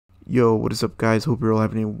Yo, what is up guys? Hope you're all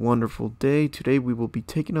having a wonderful day. Today we will be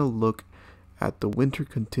taking a look at the winter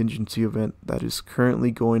contingency event that is currently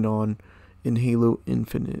going on in Halo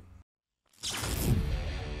Infinite.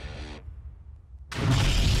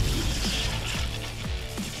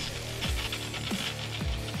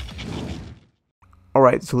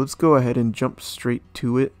 Alright, so let's go ahead and jump straight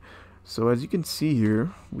to it. So as you can see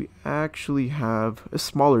here, we actually have a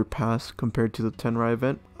smaller pass compared to the Tenrai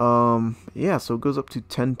event. Yeah, so it goes up to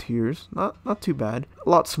 10 tiers. Not too bad. A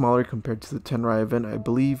lot smaller compared to the Tenrai event. I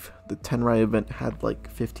believe the Tenrai event had like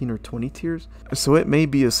 15 or 20 tiers. So it may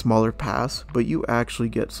be a smaller pass, but you actually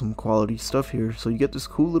get some quality stuff here. So you get this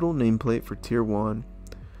cool little nameplate for tier 1.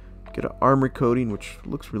 You get an armor coating, which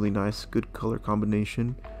looks really nice. Good color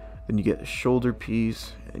combination. Then you get a shoulder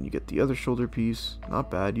piece, and you get the other shoulder piece.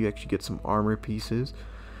 Not bad. You actually get some armor pieces,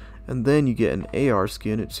 and then you get an AR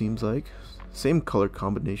skin. It seems like same color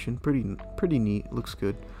combination. Pretty neat. Looks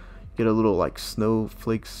good. You get a little like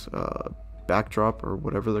snowflakes backdrop or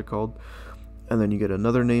whatever they're called, and then you get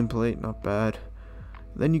another nameplate. Not bad.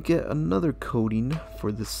 Then you get another coating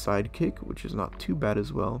for this sidekick, which is not too bad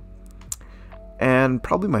as well. And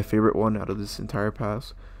probably my favorite one out of this entire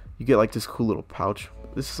pass. You get like this cool little pouch.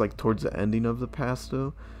 This is like towards the ending of the pass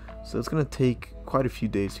though, so it's gonna take quite a few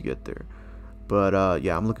days to get there. But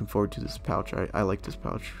yeah, I'm looking forward to this pouch. I like this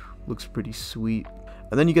pouch. Looks pretty sweet.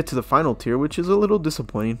 And then you get to the final tier, which is a little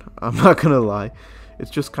disappointing. I'm not gonna lie.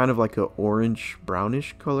 It's just kind of like a orange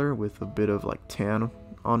brownish color with a bit of like tan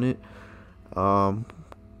on it.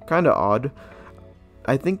 Kind of odd.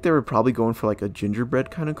 I think they were probably going for like a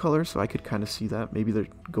gingerbread kind of color, so I could kind of see that. Maybe they're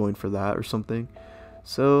going for that or something.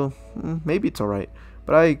 So maybe it's alright,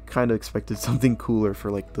 but I kind of expected something cooler for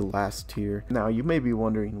like the last tier. Now you may be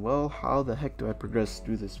wondering, well, how the heck do I progress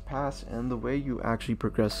through this pass? And the way you actually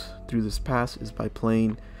progress through this pass is by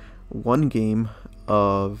playing one game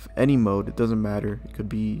of any mode. It doesn't matter. It could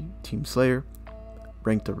be Team Slayer,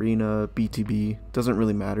 Ranked Arena, BTB, doesn't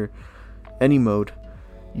really matter. Any mode.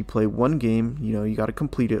 You play one game, you know, you got to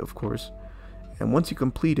complete it, of course. And once you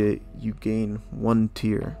complete it, you gain one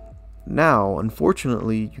tier. Now,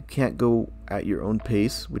 unfortunately, you can't go at your own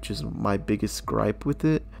pace, which is my biggest gripe with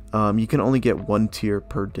it. You can only get one tier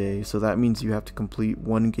per day, so that means you have to complete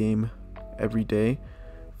one game every day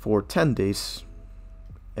for 10 days,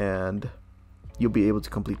 and you'll be able to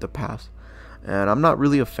complete the pass. And I'm not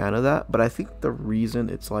really a fan of that, but I think the reason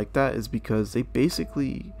it's like that is because they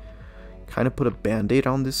basically kind of put a band-aid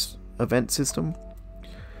on this event system,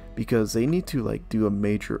 because they need to like do a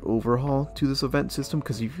major overhaul to this event system.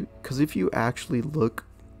 Because if you actually look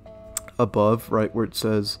above, right where it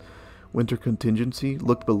says winter contingency,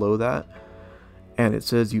 look below that, and it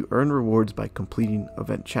says you earn rewards by completing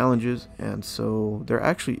event challenges. And so there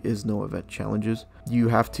actually is no event challenges. You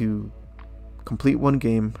have to complete one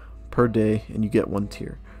game per day and you get one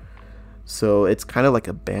tier. So it's kind of like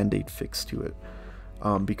a band-aid fix to it.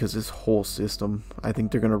 Because this whole system, I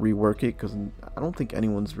think they're going to rework it, because I don't think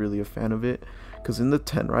anyone's really a fan of it. Because in the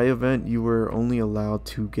Tenrai event, you were only allowed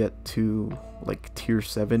to get to like tier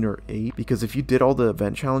 7 or 8. Because if you did all the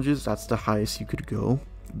event challenges, that's the highest you could go.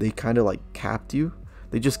 They kind of like capped you.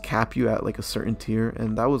 They just cap you at like a certain tier,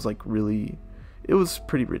 and that was like really, it was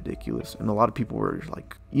pretty ridiculous. And a lot of people were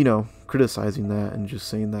like, you know, criticizing that and just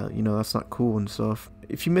saying that, you know, that's not cool and stuff.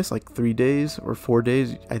 If you miss like 3 days or 4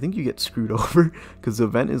 days, I think you get screwed over, because the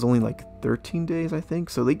event is only like 13 days, I think.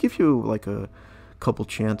 So they give you like a couple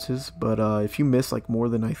chances, but if you miss like more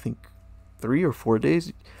than I think 3 or 4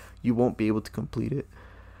 days, you won't be able to complete it.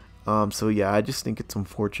 So yeah, I just think it's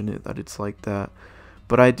unfortunate that it's like that.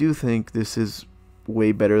 But I do think this is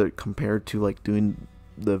way better compared to like doing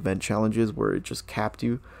the event challenges where it just capped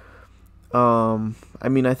you. I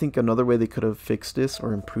mean, I think another way they could have fixed this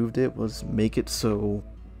or improved it was make it so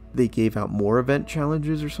they gave out more event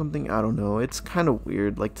challenges or something. I don't know. It's kind of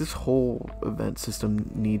weird. Like, this whole event system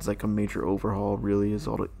needs like a major overhaul, really, is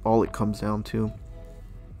all it comes down to.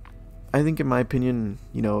 I think in my opinion,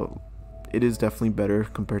 you know, it is definitely better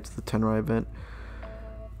compared to the Tenrai event,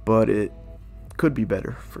 but it could be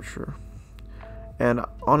better for sure. And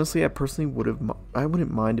honestly, I personally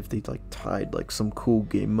wouldn't mind if they like tied like some cool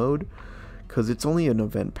game mode, because it's only an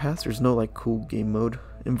event pass. There's no like cool game mode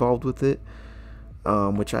involved with it,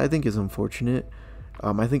 which I think is unfortunate.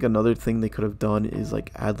 I think another thing they could have done is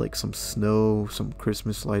like add like some snow, some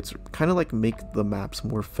Christmas lights, kind of like make the maps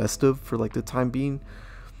more festive for like the time being.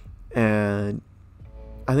 And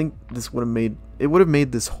I think this would have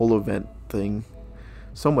made this whole event thing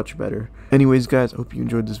so much better. Anyways guys, hope you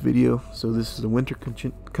enjoyed this video. So this is the winter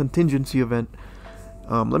contingency event.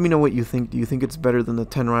 Let me know what you think. Do you think it's better than the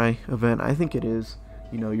Tenrai event? I think it is.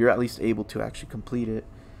 You know, you're at least able to actually complete it.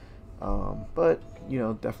 but you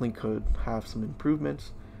know, definitely could have some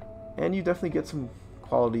improvements, and you definitely get some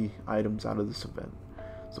quality items out of this event.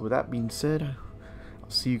 So with that being said, I'll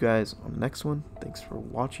see you guys on the next one. Thanks for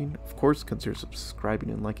watching. Of course, consider subscribing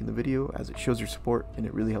and liking the video, as it shows your support and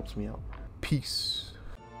it really helps me out. Peace.